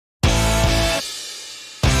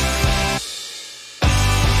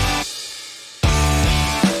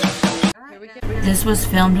This was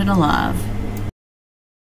filmed in a live.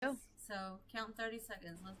 So count 30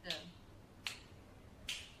 seconds. Let's go.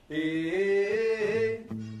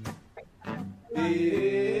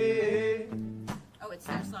 Oh, it's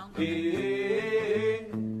their song.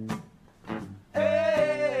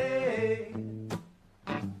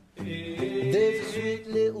 There's a sweet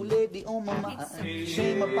little lady on my mind.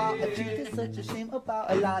 Shame about her teeth, it's such a shame about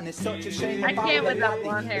her line. It's such a shame about her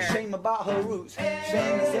body. A shame about her roots.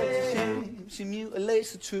 Shame is such a shame. She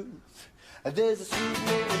mutilates the truth. There's a sweet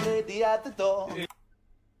little lady at the door.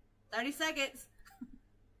 30 seconds.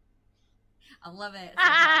 I'm loving it.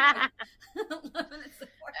 I'm loving it.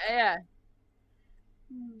 Yeah.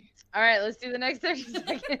 All right, let's do the next 30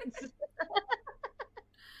 seconds.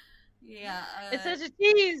 Yeah. It's such a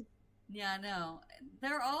tease. Yeah, I know.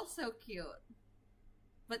 They're all so cute.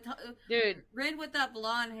 But dude, Ren with that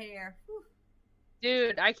blonde hair. Whew.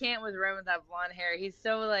 Dude, I can't with Ren with that blonde hair. He's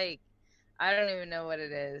so like, I don't even know what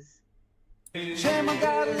it is. Shame I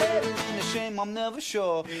got a lady, and a shame I'm never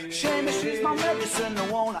sure. Shame is she's my medicine, the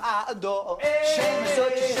one I adore. Shame is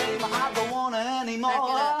such a shame I don't want her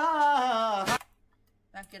anymore.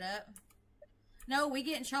 Back it up. No, we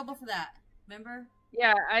get in trouble for that. Remember?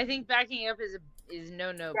 Yeah, I think backing up is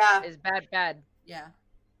no. Yeah. Is bad. Yeah.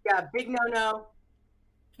 Yeah, big no.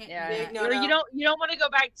 Yeah. Big no. Or you don't want to go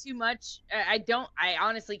back too much. I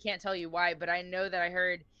honestly can't tell you why, but I know that I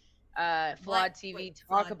heard Flawed TV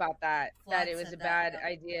talk about that it was a bad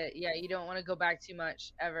idea. Yeah, you don't want to go back too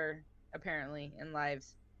much ever, apparently, in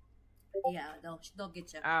lives. Yeah, they'll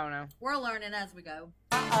get you. I don't know. We're learning as we go.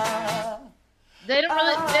 They don't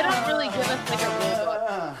really give us like a rule book.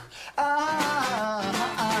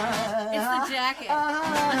 It's the jacket.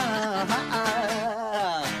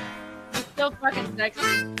 It's so fucking sexy.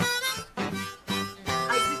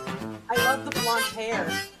 I love the blonde hair.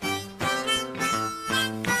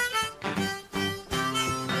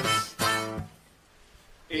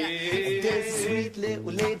 There's a sweet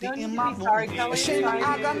little lady in my room. Sorry, Kelly. Shame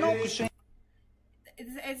I got no shame.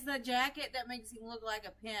 It's the jacket that makes him look like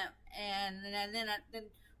a pimp, and then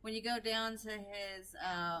when you go down to his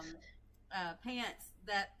pants,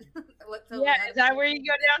 that look so yeah, is that where you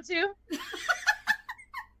go down to?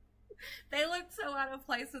 They look so out of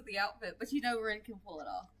place with the outfit, but you know Ren can pull it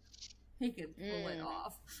off. He can pull it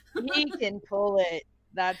off. He can pull it.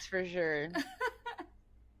 That's for sure.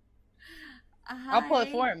 I'll pull it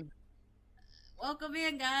for him. Welcome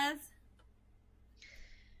in, guys.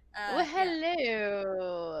 Well,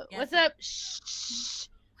 hello. Yeah. What's up?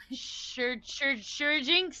 Sure,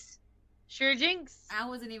 Jinx? Sure, Jinx? I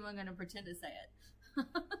wasn't even going to pretend to say it.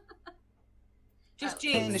 Just A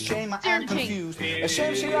Jinx. shame I am confused. A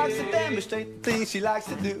shame she likes to demonstrate the things she likes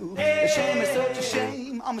to do. A shame is such a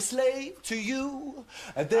shame I'm a slave to you.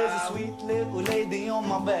 There's a sweet little lady on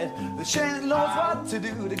my bed. The shame knows what to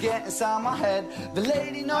do to get inside my head. The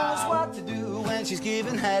lady knows what to do when she's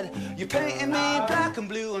giving head. You're painting me black and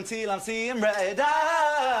blue until I'm seeing red.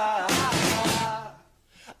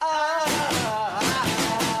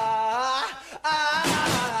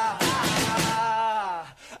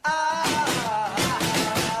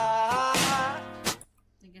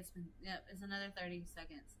 It's another 30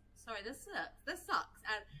 seconds. Sorry, this sucks.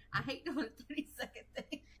 I hate doing a 30-second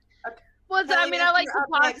thing. Well, I mean, I like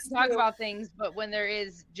to talk about things, but when there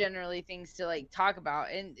is generally things to like talk about,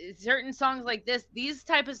 and certain songs like these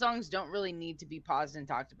type of songs don't really need to be paused and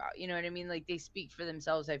talked about. You know what I mean? Like they speak for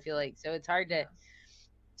themselves. I feel like so it's hard to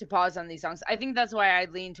pause on these songs. I think that's why I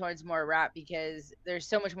lean towards more rap because there's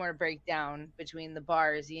so much more to break down between the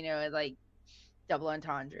bars. You know, like double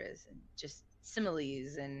entendres and just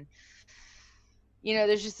similes and. You know,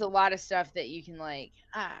 there's just a lot of stuff that you can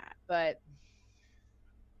but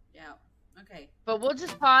yeah, okay. But we'll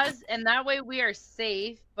just pause, and that way we are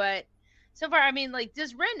safe. But so far, I mean, like,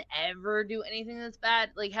 does Ren ever do anything that's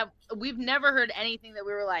bad? Like, we've never heard anything that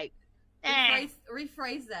we were like,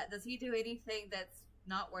 rephrase that. Does he do anything that's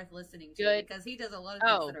not worth listening to? Good. Because he does a lot of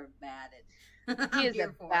things that are bad. He is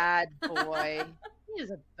a bad boy. He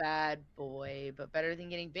is a bad boy, but better than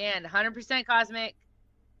getting banned. 100% Cosmic.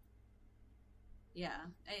 Yeah,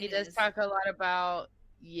 he does talk a lot about,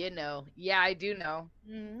 you know. Yeah, I do know.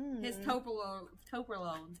 His Toperlone. I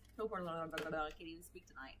can't even speak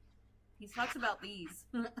tonight. He talks about these.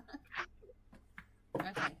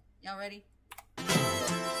 Okay, y'all ready?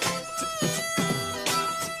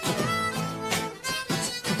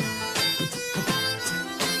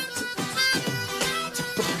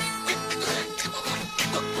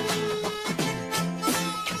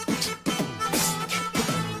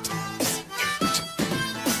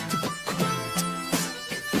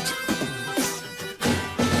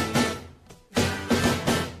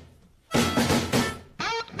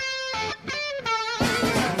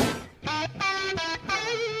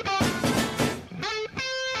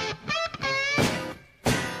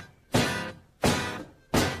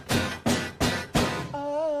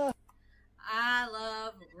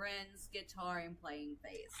 guitar and playing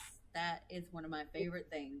face. That is one of my favorite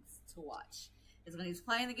things to watch. Is when he's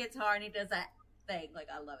playing the guitar and he does that thing. Like,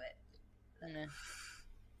 I love it.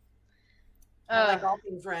 I like all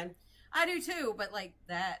things Ren. I do too, but like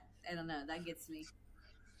that, I don't know, that gets me.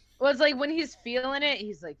 Well, it's like when he's feeling it,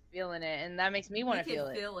 he's like feeling it, and that makes me want to feel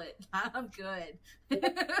it. Feel it. I'm good.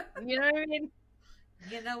 You know what I mean?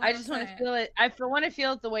 You know what I just want to feel it. I want to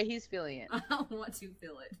feel it the way he's feeling it. I want to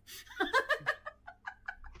feel it.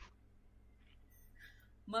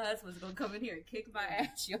 My husband's gonna come in here and kick my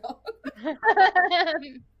ass, y'all.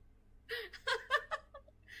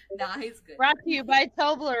 Nah, he's good. Brought to you by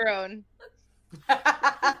Toblerone.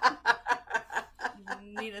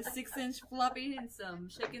 You need a 6-inch floppy and some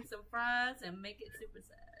chicken, some fries, and make it super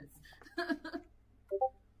size.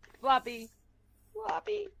 Floppy.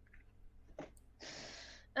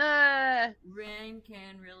 Ren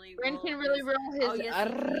can really roll his. Oh,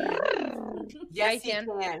 Yes, he can.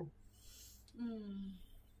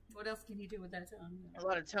 What else can he do with that tongue? A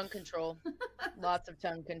lot of tongue control. Lots of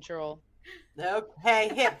tongue control. Okay,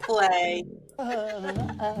 hit play.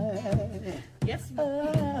 Yes.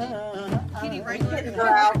 Can he break it?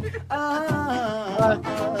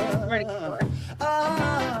 Ready for it.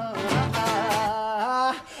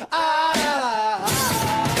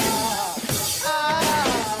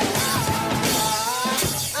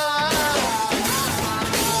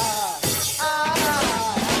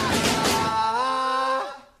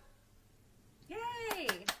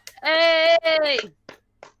 Hey!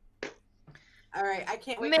 All right, I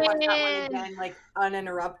can't wait to watch that one again, like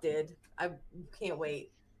uninterrupted. I can't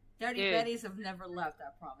wait. Dirty Betties have never left,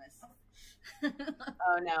 I promise.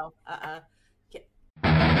 Oh no,